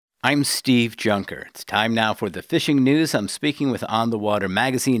I'm Steve Junker. It's time now for the fishing news. I'm speaking with On the Water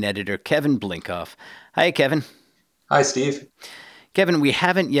magazine editor Kevin Blinkoff. Hi, Kevin. Hi, Steve. Kevin, we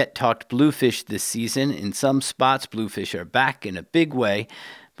haven't yet talked bluefish this season. In some spots, bluefish are back in a big way,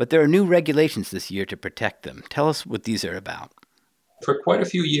 but there are new regulations this year to protect them. Tell us what these are about. For quite a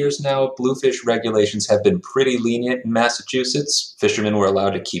few years now, bluefish regulations have been pretty lenient in Massachusetts. Fishermen were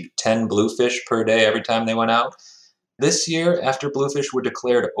allowed to keep 10 bluefish per day every time they went out. This year, after bluefish were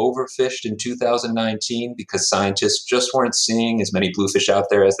declared overfished in 2019 because scientists just weren't seeing as many bluefish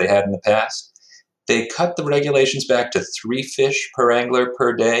out there as they had in the past, they cut the regulations back to 3 fish per angler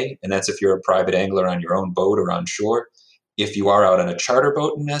per day, and that's if you're a private angler on your own boat or on shore. If you are out on a charter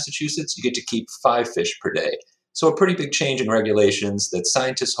boat in Massachusetts, you get to keep 5 fish per day. So a pretty big change in regulations that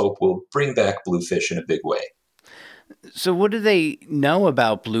scientists hope will bring back bluefish in a big way. So, what do they know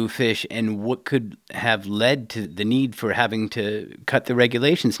about bluefish and what could have led to the need for having to cut the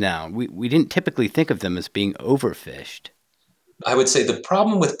regulations now? We didn't typically think of them as being overfished. I would say the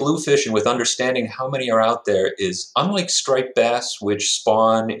problem with bluefish and with understanding how many are out there is unlike striped bass, which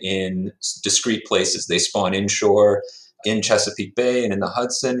spawn in discrete places, they spawn inshore in Chesapeake Bay and in the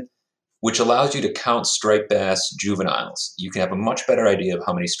Hudson, which allows you to count striped bass juveniles. You can have a much better idea of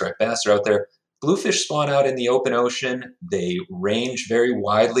how many striped bass are out there. Bluefish spawn out in the open ocean. They range very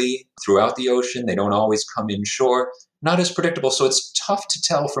widely throughout the ocean. They don't always come inshore. Not as predictable, so it's tough to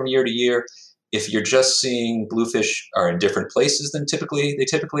tell from year to year if you're just seeing bluefish are in different places than they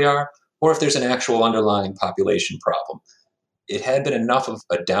typically are, or if there's an actual underlying population problem. It had been enough of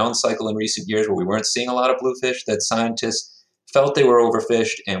a down cycle in recent years where we weren't seeing a lot of bluefish that scientists felt they were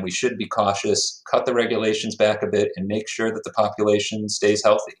overfished and we should be cautious, cut the regulations back a bit, and make sure that the population stays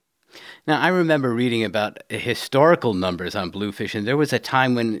healthy. Now, I remember reading about historical numbers on bluefish, and there was a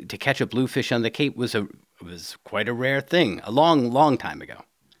time when to catch a bluefish on the Cape was quite a rare thing, a long, long time ago.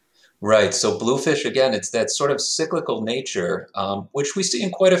 Right. So bluefish, again, it's that sort of cyclical nature, which we see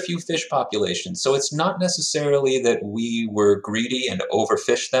in quite a few fish populations. So it's not necessarily that we were greedy and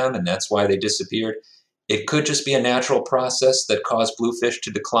overfished them, and that's why they disappeared. It could just be a natural process that caused bluefish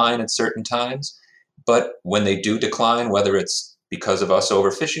to decline at certain times. But when they do decline, whether it's because of us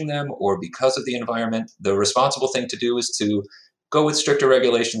overfishing them or because of the environment, the responsible thing to do is to go with stricter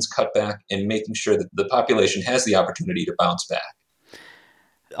regulations, cut back, and making sure that the population has the opportunity to bounce back.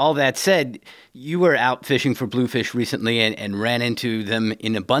 All that said, you were out fishing for bluefish recently and ran into them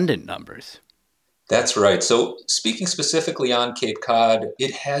in abundant numbers. That's right. So, speaking specifically on Cape Cod,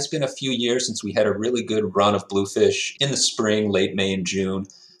 it has been a few years since we had a really good run of bluefish in the spring, late May and June.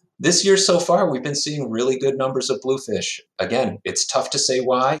 This year so far, we've been seeing really good numbers of bluefish. Again, it's tough to say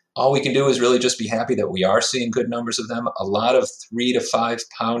why. All we can do is really just be happy that we are seeing good numbers of them. A lot of 3 to 5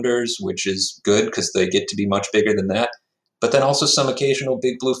 pounders, which is good because they get to be much bigger than that. But then also some occasional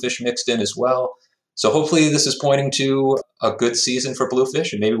big bluefish mixed in as well. So hopefully this is pointing to a good season for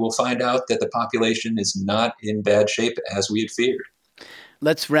bluefish, and maybe we'll find out that the population is not in bad shape as we had feared.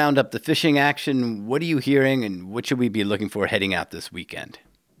 Let's round up the fishing action. What are you hearing, and what should we be looking for heading out this weekend?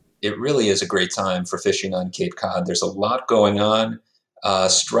 It really is a great time for fishing on Cape Cod. There's a lot going on.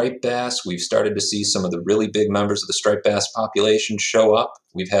 Striped bass, we've started to see some of the really big members of the striped bass population show up.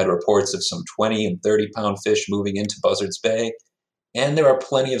 We've had reports of some 20 and 30 pound fish moving into Buzzards Bay. And there are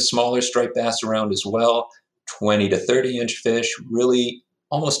plenty of smaller striped bass around as well, 20 to 30-inch fish, really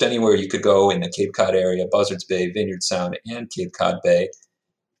almost anywhere you could go in the Cape Cod area, Buzzards Bay, Vineyard Sound, and Cape Cod Bay.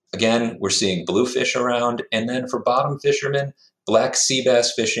 Again, we're seeing bluefish around. And then for bottom fishermen, black sea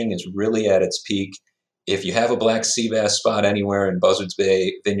bass fishing is really at its peak. If you have a black sea bass spot anywhere in Buzzards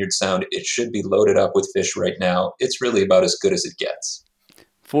Bay, Vineyard Sound, it should be loaded up with fish right now. It's really about as good as it gets.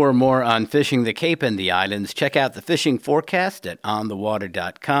 For more on fishing the Cape and the islands, check out the fishing forecast at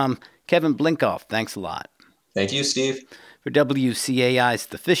onthewater.com. Kevin Blinkoff, thanks a lot. Thank you, Steve. For WCAI's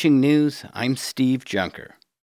The Fishing News, I'm Steve Junker.